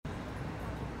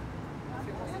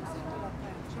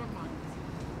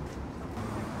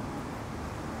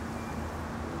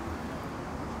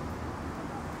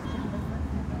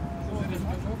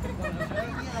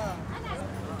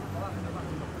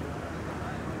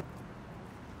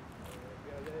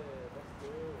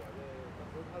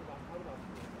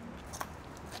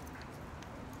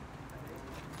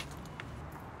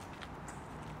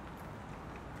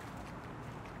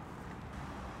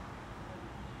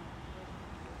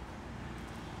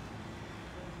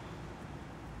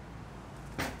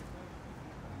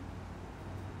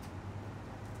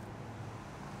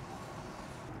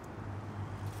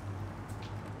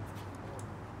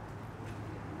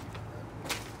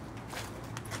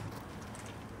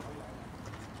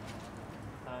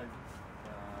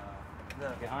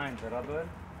Behind the rubble.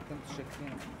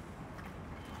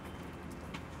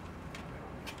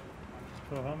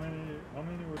 So how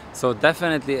many would... So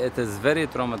definitely it is very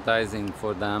traumatizing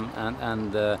for them,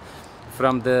 and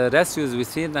from the rescues we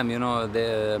see them, you know,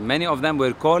 many of them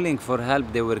were calling for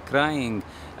help, they were crying,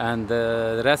 and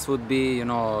the rest would be, you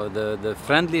know, the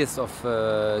friendliest of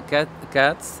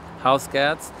cats, house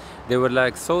cats. They were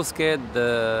like so scared,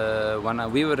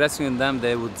 when we were rescuing them,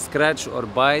 they would scratch or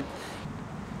bite.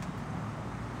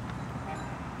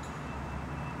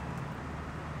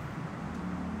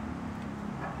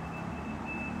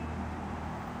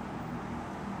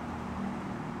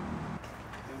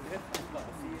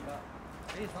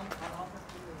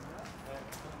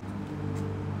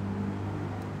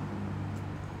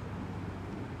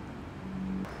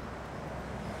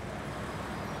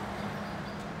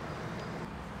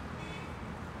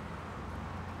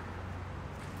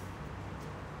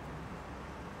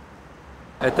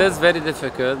 It is very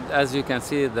difficult. As you can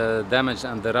see, the damage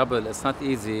and the rubble, it's not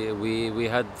easy. We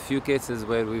had few cases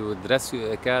where we would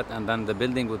rescue a cat and then the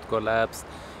building would collapse.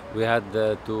 We had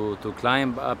to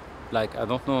climb up, like, I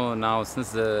don't know now,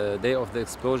 since the day of the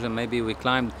explosion, maybe we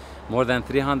climbed more than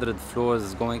 300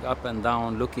 floors, going up and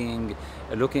down, looking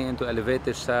into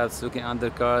elevator shafts, looking under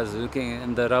cars, looking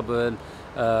in the rubble.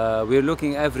 We're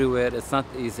looking everywhere. It's not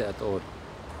easy at all.